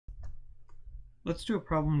Let's do a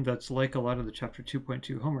problem that's like a lot of the chapter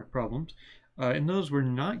 2.2 homework problems. In those, we're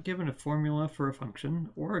not given a formula for a function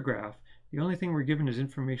or a graph. The only thing we're given is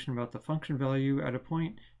information about the function value at a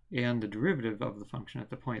point and the derivative of the function at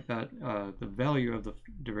the point, that the value of the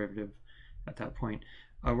derivative at that point.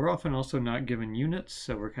 We're often also not given units,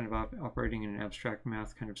 so we're kind of operating in an abstract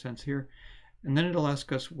math kind of sense here. And then it'll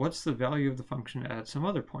ask us what's the value of the function at some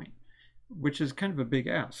other point, which is kind of a big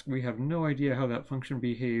ask. We have no idea how that function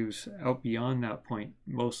behaves out beyond that point,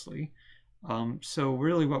 mostly. So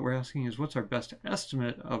really what we're asking is what's our best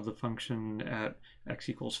estimate of the function at x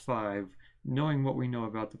equals 5, knowing what we know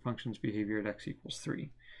about the function's behavior at x equals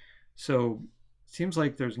 3. So it seems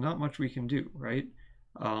like there's not much we can do, right?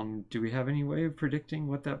 Do we have any way of predicting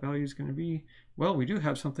what that value is going to be? Well, we do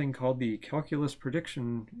have something called the calculus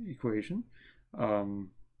prediction equation. I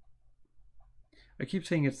keep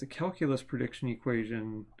saying it's the calculus prediction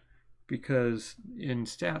equation because in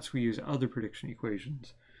stats we use other prediction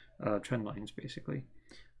equations, trend lines basically.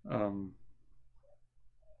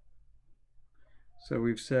 So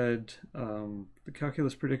we've said the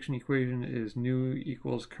calculus prediction equation is new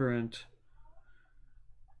equals current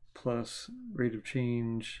plus rate of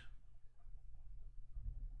change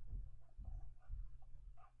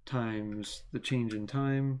times the change in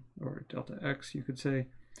time, or delta x you could say.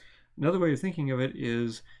 Another way of thinking of it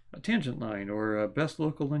is a tangent line, or a best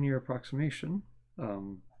local linear approximation.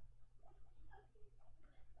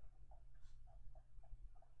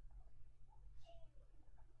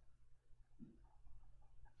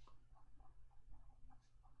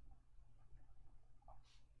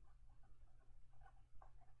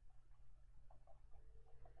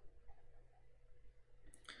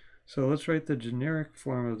 So let's write the generic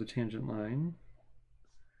form of the tangent line.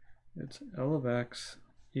 It's L of x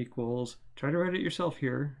equals, try to write it yourself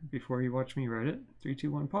here before you watch me write it. 3,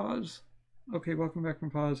 2, 1, pause. Okay, welcome back from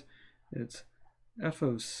pause. It's f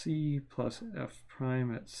of c plus f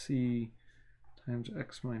prime at c times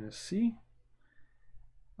x minus c.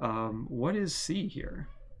 What is c here?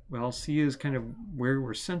 Well, c is kind of where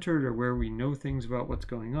we're centered or where we know things about what's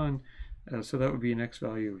going on. So that would be an x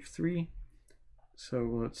value of 3. So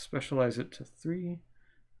let's specialize it to 3.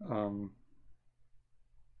 So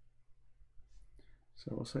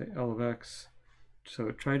we'll say L of x.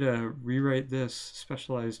 So try to rewrite this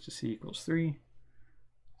specialized to c equals 3.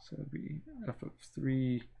 So it would be f of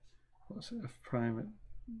 3 plus f prime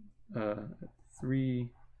at 3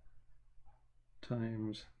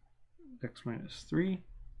 times x minus 3.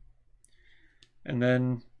 And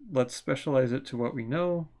then let's specialize it to what we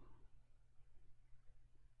know.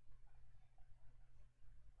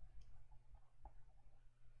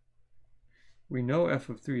 We know f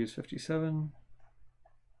of 3 is 57.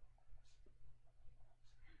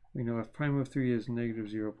 We know f prime of 3 is negative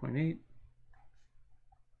 0.8.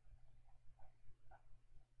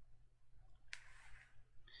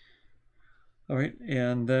 All right,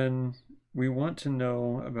 and then we want to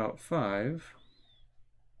know about 5.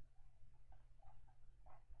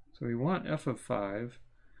 So we want f of 5.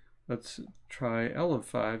 Let's try L of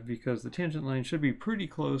 5 because the tangent line should be pretty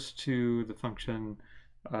close to the function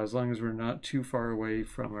as long as we're not too far away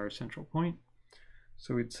from our central point.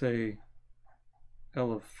 So we'd say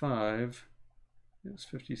L of 5 is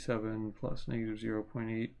 57 plus negative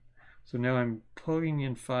 0.8. So now I'm plugging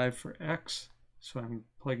in 5 for x. So I'm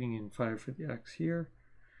plugging in 5 for the x here.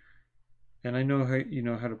 And I know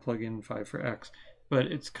how to plug in 5 for x. But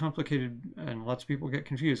it's complicated and lots of people get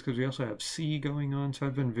confused because we also have c going on. So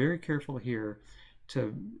I've been very careful here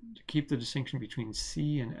to keep the distinction between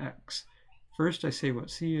c and x. First I say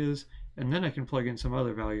what c is, and then I can plug in some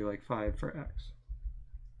other value like 5 for x.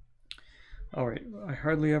 All right, I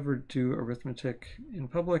hardly ever do arithmetic in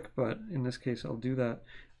public, but in this case I'll do that.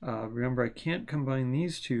 Remember, I can't combine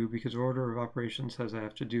these two because order of operations says I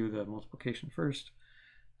have to do the multiplication first.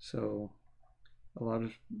 So a lot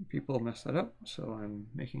of people mess that up, so I'm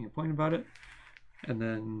making a point about it. And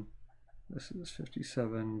then this is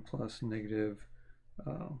 57 plus negative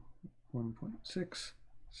 1.6.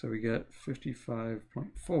 So we get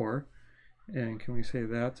 55.4. And can we say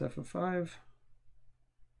that's f of 5?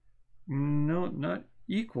 No, not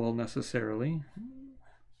equal necessarily.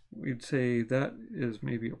 We'd say that is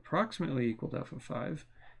maybe approximately equal to f of 5.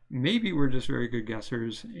 Maybe we're just very good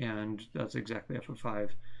guessers and that's exactly f of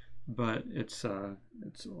 5, but it's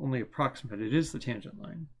only approximate. It is the tangent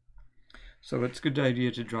line. So it's a good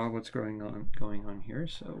idea to draw what's going on here.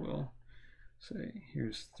 So we'll say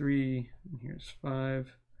here's 3, and here's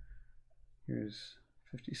 5, here's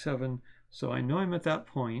 57. So I know I'm at that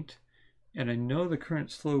point, and I know the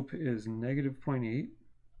current slope is negative 0.8.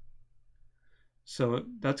 So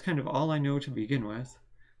that's kind of all I know to begin with.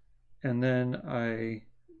 and then I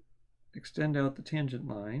extend out the tangent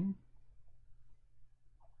line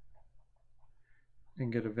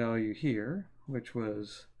and get a value here, which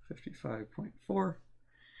was 55.4.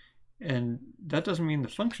 And that doesn't mean the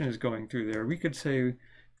function is going through there. We could say,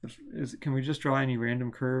 can we just draw any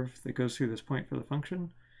random curve that goes through this point for the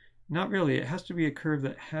function? Not really. It has to be a curve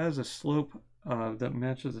that has a slope that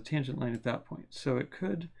matches the tangent line at that point. So it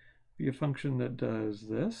could be a function that does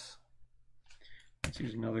this. Let's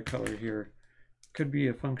use another color here. It could be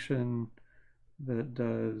a function that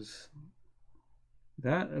does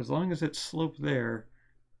that. As long as its slope there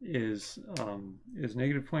is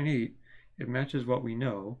negative 0.8, it matches what we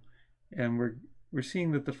know. And we're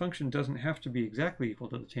seeing that the function doesn't have to be exactly equal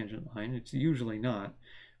to the tangent line. It's usually not.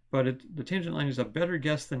 But the tangent line is a better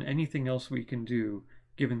guess than anything else we can do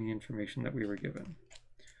given the information that we were given.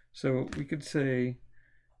 So we could say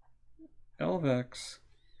L of x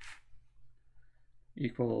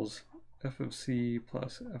equals f of c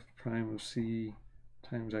plus f prime of c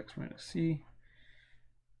times x minus c.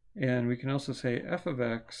 And we can also say f of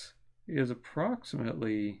x is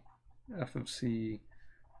approximately f of c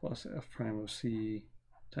plus f prime of c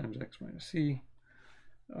times x minus c.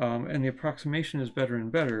 And the approximation is better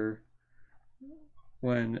and better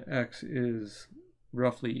when x is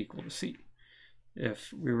roughly equal to c.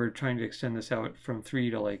 If we were trying to extend this out from 3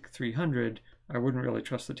 to like 300, I wouldn't really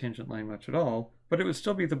trust the tangent line much at all, but it would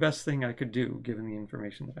still be the best thing I could do given the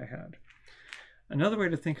information that I had. Another way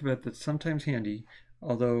to think of it that's sometimes handy,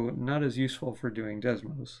 although not as useful for doing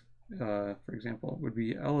Desmos, for example, would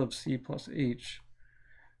be L of c plus h,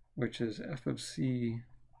 which is f of c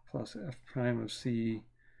plus f prime of c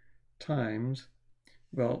times,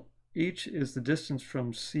 well, h is the distance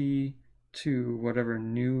from c to whatever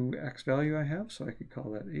new x value I have, so I could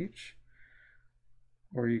call that h.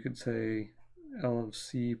 Or you could say L of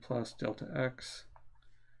c plus delta x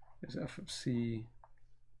is f of c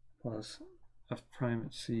plus f prime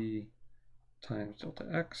at c times delta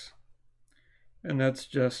x. And that's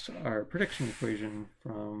just our prediction equation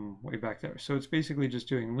from way back there. So it's basically just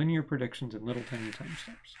doing linear predictions in little tiny time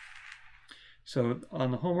steps. So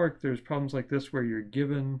on the homework, there's problems like this where you're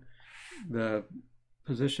given the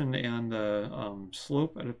position and the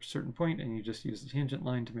slope at a certain point, and you just use the tangent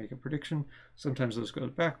line to make a prediction. Sometimes those go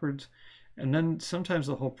backwards. And then sometimes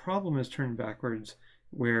the whole problem is turned backwards,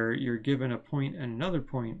 where you're given a point and another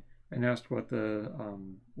point and asked what the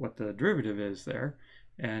derivative is there.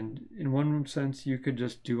 And in one sense, you could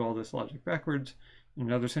just do all this logic backwards. In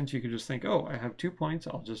another sense, you could just think, oh, I have 2 points,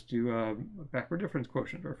 I'll just do a backward difference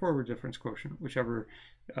quotient or forward difference quotient, whichever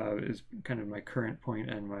is kind of my current point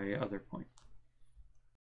and my other point.